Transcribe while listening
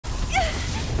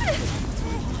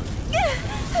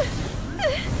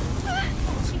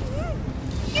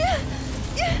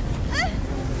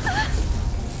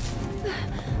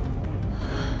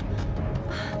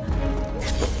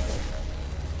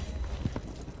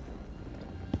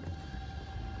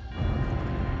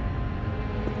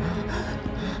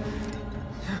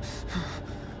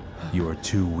You are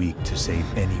too weak to save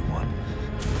anyone.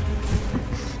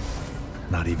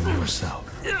 Not even yourself.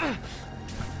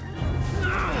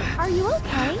 Are you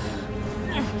okay?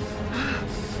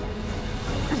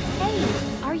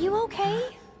 Hey, are you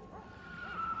okay?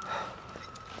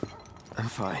 I'm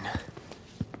fine.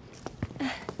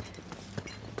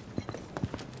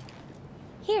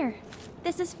 Here,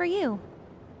 this is for you.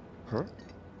 Huh?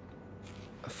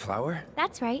 A flower?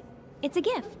 That's right. It's a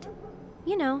gift.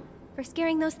 You know, for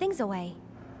scaring those things away.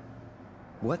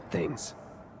 What things?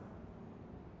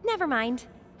 Never mind.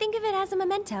 Think of it as a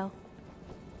memento.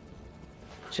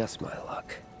 Just my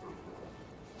luck.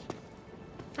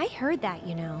 I heard that,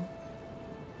 you know.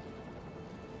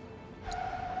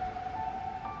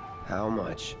 How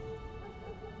much?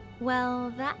 Well,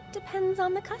 that depends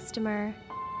on the customer.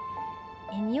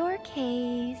 In your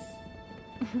case...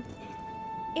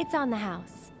 it's on the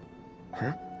house.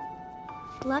 Huh?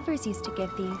 Lovers used to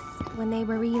give these when they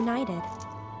were reunited.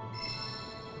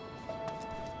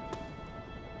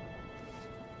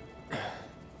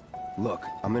 Look,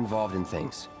 I'm involved in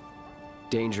things.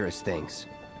 Dangerous things.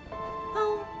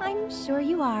 Oh, I'm sure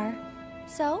you are.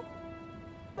 So?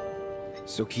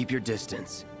 So keep your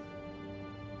distance.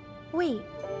 Wait,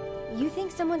 you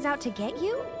think someone's out to get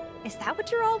you? Is that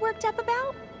what you're all worked up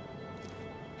about?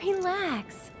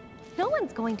 Relax. No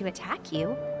one's going to attack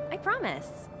you. I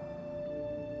promise.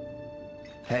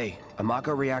 Hey, a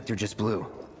Mako reactor just blew.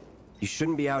 You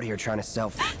shouldn't be out here trying to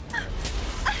self...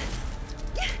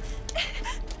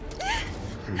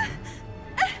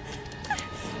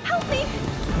 Help me!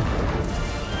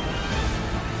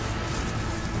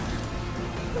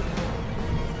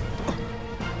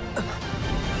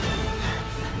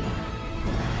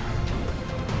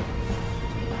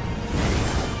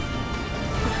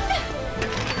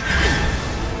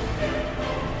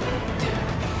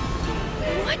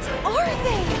 What are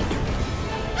they?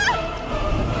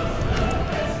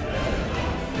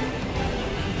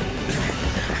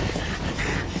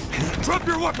 Drop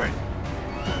your weapon!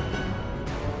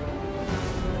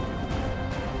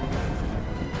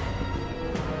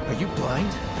 Are you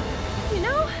blind? You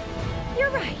know, you're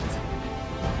right.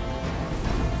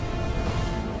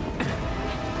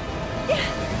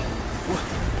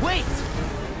 Wait!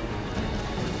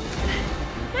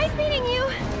 Nice meeting you.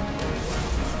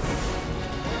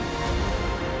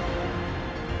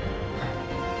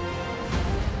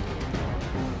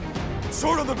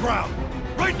 Sword on the ground!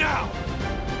 Right now!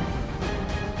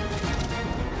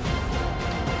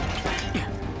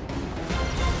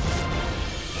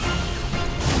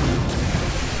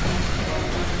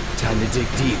 Time to dig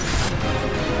deep.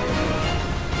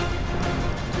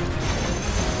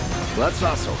 Let's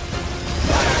hustle.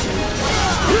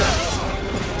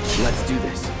 Let's do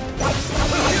this.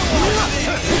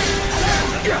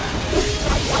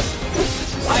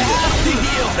 I have to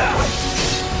heal now.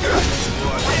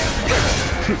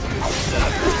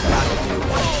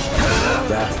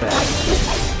 That's that.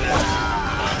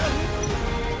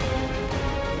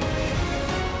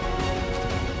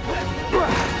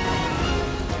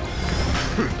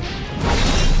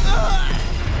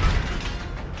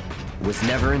 Was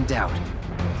never in doubt.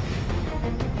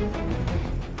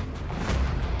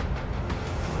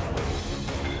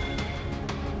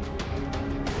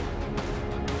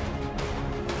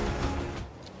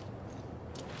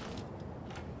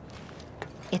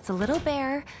 It's a little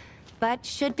bare, but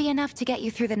should be enough to get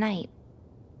you through the night.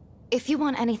 If you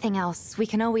want anything else, we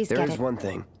can always get it. There's one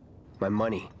thing. My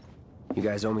money. You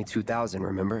guys owe me 2,000,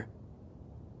 remember?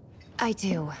 I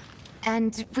do.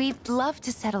 And we'd love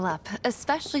to settle up,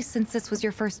 especially since this was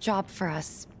your first job for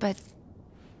us, but...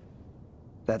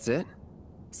 That's it?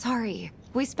 Sorry.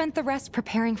 We spent the rest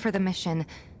preparing for the mission.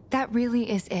 That really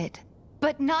is it.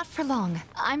 But not for long.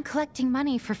 I'm collecting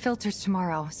money for filters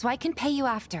tomorrow, so I can pay you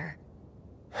after.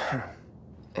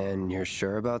 And you're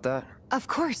sure about that? Of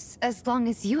course, as long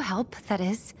as you help, that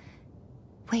is.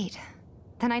 Wait,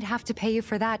 then I'd have to pay you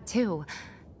for that too.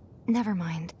 Never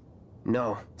mind.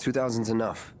 No, 2,000's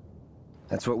enough.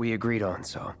 That's what we agreed on,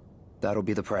 so that'll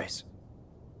be the price.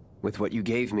 With what you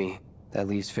gave me, that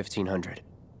leaves 1,500.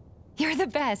 You're the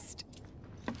best.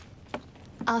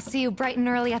 I'll see you bright and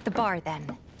early at the bar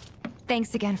then.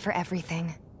 Thanks again for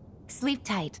everything. Sleep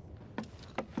tight.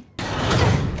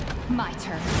 My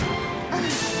turn.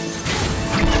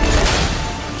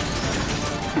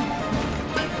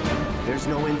 There's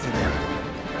no end to them.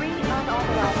 3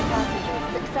 unauthorized passengers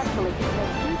successfully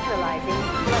contain neutralizing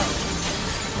flow.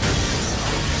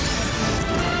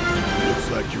 Looks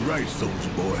like you're right, soldier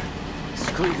boy.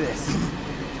 Screw this.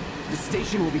 The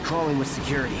station will be crawling with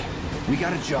security. We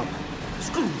gotta jump.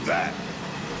 Screw that.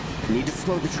 Need to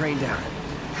slow the train down.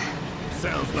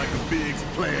 Sounds like a Big's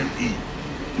plan E.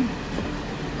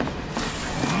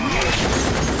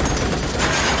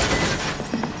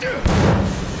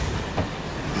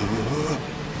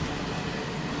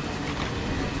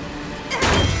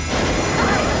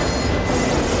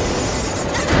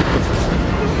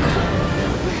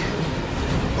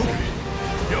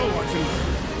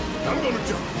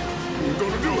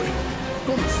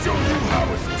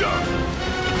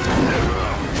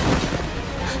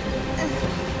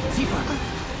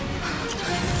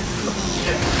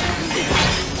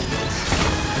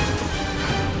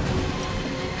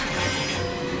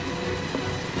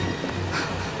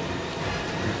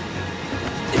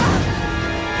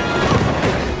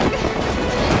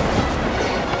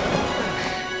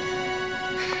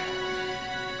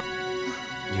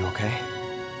 You okay?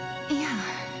 Yeah.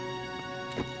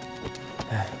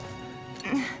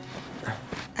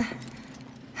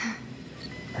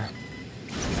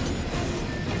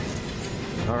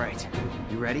 All right.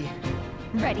 You ready?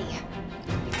 Ready.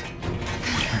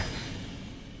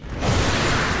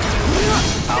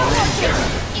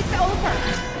 It's over.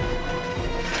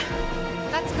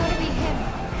 That's gotta be him.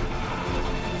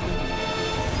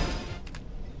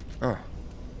 Oh.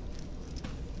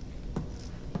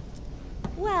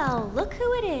 Well, look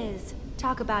who it is.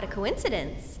 Talk about a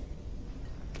coincidence.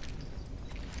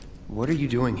 What are you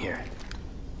doing here?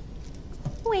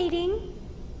 Waiting.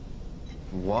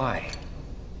 Why?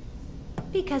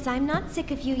 Because I'm not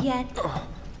sick of you yet.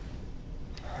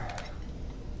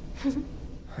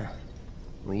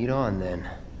 Lead on, then.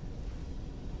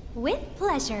 With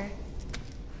pleasure.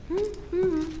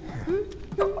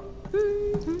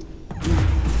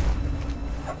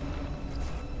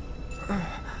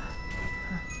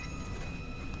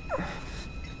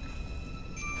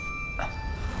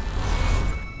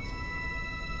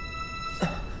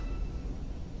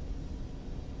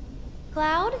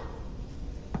 Cloud?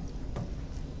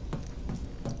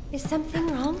 Is something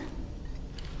wrong?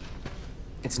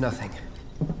 It's nothing.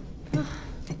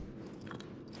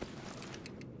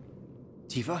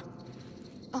 Tifa?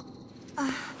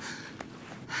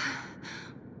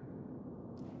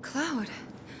 Cloud.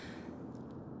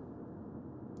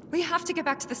 We have to get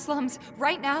back to the slums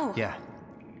right now. Yeah.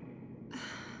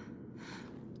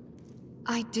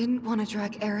 I didn't want to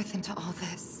drag Aerith into all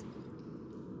this.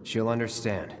 She'll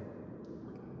understand.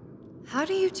 How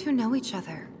do you two know each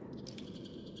other?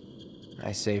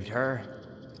 I saved her.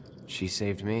 She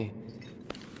saved me.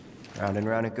 Round and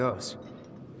round it goes.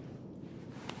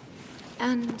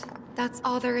 And that's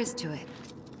all there is to it.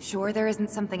 Sure there isn't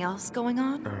something else going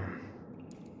on?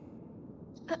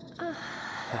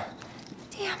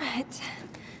 Damn it.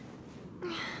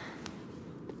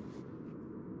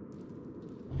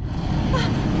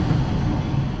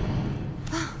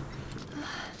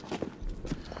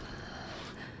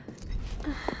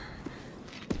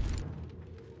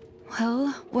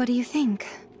 Well, what do you think?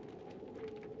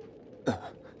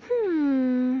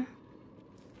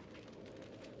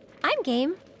 I'm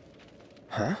game.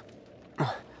 Huh?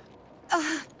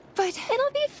 But...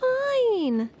 It'll be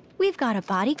fine. We've got a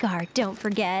bodyguard, don't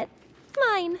forget.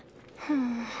 Mine.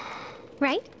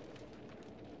 Right?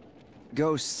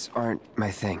 Ghosts aren't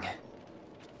my thing.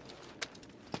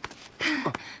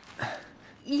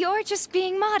 You're just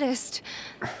being modest.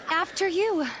 After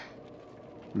you.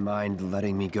 Mind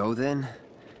letting me go, then?